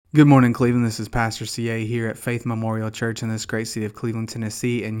Good morning, Cleveland. This is Pastor CA here at Faith Memorial Church in this great city of Cleveland,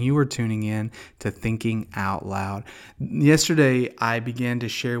 Tennessee, and you are tuning in to Thinking Out Loud. Yesterday, I began to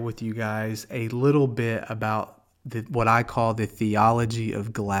share with you guys a little bit about what I call the theology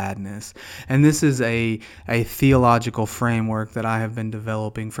of gladness. And this is a theological framework that I have been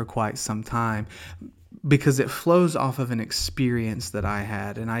developing for quite some time, because it flows off of an experience that I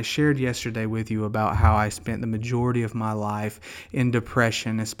had. And I shared yesterday with you about how I spent the majority of my life in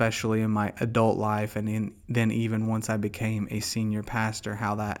depression, especially in my adult life, and then even once I became a senior pastor,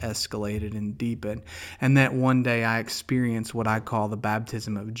 how that escalated and deepened. And that one day I experienced what I call the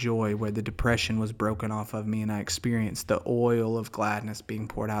baptism of joy, where the depression was broken off of me and I experienced the oil of gladness being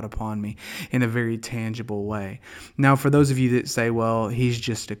poured out upon me in a very tangible way. Now, for those of you that say, well, he's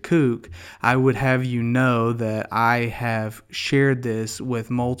just a kook, I would have you know that I have shared this with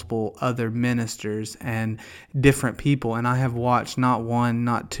multiple other ministers and different people, and I have watched not one,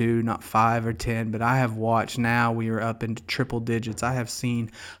 not two, not 5 or 10, but I have watched, now we are up into triple digits. I have seen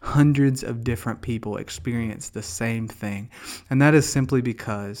hundreds of different people experience the same thing, and that is simply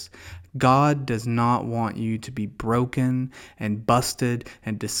because God does not want you to be broken and busted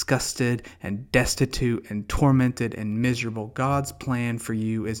and disgusted and destitute and tormented and miserable. God's plan for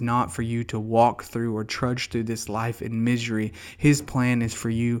you is not for you to walk through or trudge through this life in misery. His plan is for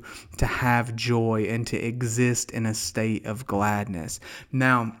you to have joy and to exist in a state of gladness.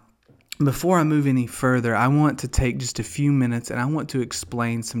 Now, before I move any further, I want to take just a few minutes and I want to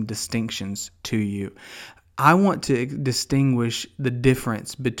explain some distinctions to you. I want to distinguish the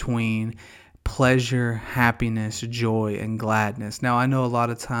difference between pleasure, happiness, joy, and gladness. Now, I know a lot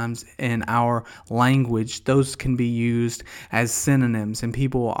of times in our language, those can be used as synonyms, and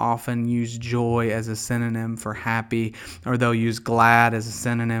people will often use joy as a synonym for happy, or they'll use glad as a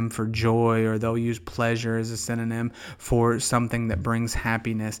synonym for joy, or they'll use pleasure as a synonym for something that brings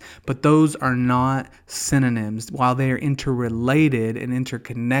happiness. But those are not synonyms. While they are interrelated and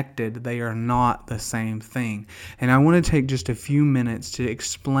interconnected, they are not the same thing. And I want to take just a few minutes to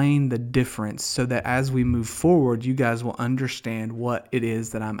explain the difference, so that as we move forward, you guys will understand what it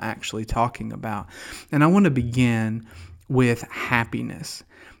is that I'm actually talking about. And I want to begin with happiness.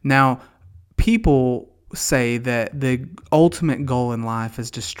 Now, people say that the ultimate goal in life is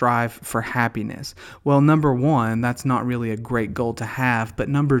to strive for happiness. Well, number one, that's not really a great goal to have. But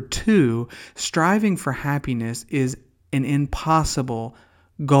number two, striving for happiness is an impossible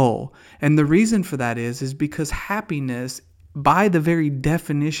goal. And the reason for that is because happiness, by the very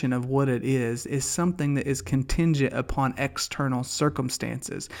definition of what it is something that is contingent upon external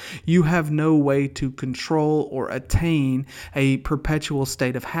circumstances. You have no way to control or attain a perpetual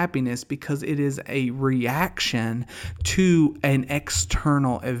state of happiness because it is a reaction to an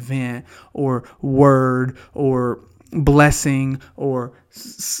external event or word or blessing or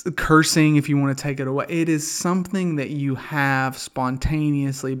cursing, if you want to take it away. It is something that you have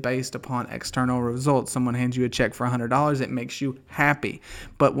spontaneously based upon external results. Someone hands you a check for $100, it makes you happy.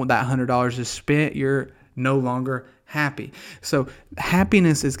 But when that $100 is spent, you're no longer happy. So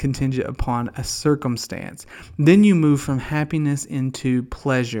happiness is contingent upon a circumstance. Then you move from happiness into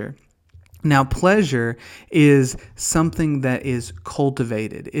pleasure. Now, pleasure is something that is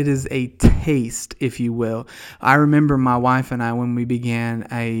cultivated. It is a taste, if you will. I remember my wife and I, when we began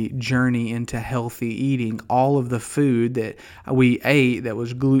a journey into healthy eating, all of the food that we ate that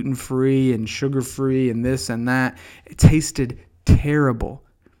was gluten-free and sugar-free and this and that, it tasted terrible,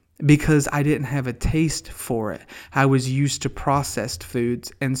 because I didn't have a taste for it. I was used to processed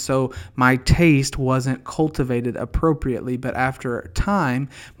foods, and so my taste wasn't cultivated appropriately. But after a time,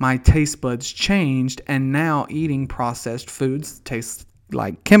 my taste buds changed, and now eating processed foods tastes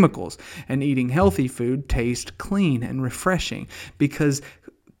like chemicals, and eating healthy food tastes clean and refreshing, because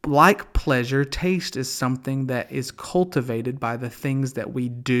like pleasure, taste is something that is cultivated by the things that we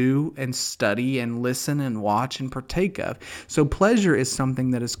do and study and listen and watch and partake of. So pleasure is something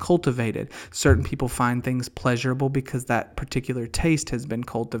that is cultivated. Certain people find things pleasurable because that particular taste has been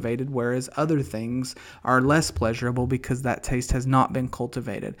cultivated, whereas other things are less pleasurable because that taste has not been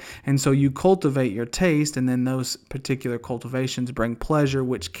cultivated. And so you cultivate your taste, and then those particular cultivations bring pleasure,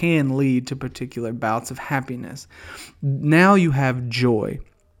 which can lead to particular bouts of happiness. Now you have joy.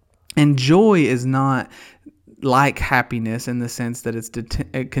 And joy is not like happiness in the sense that it's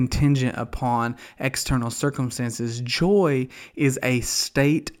contingent upon external circumstances. Joy is a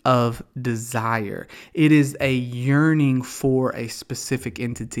state of desire. It is a yearning for a specific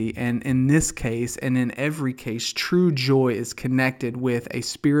entity. And in this case, and in every case, true joy is connected with a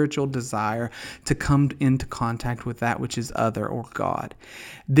spiritual desire to come into contact with that which is other or God.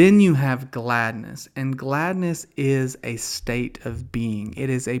 Then you have gladness, and gladness is a state of being. It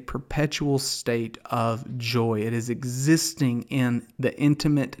is a perpetual state of joy. It is existing in the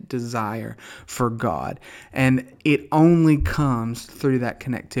intimate desire for God, and it only comes through that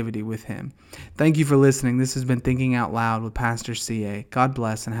connectivity with Him. Thank you for listening. This has been Thinking Out Loud with Pastor CA. God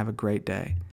bless and have a great day.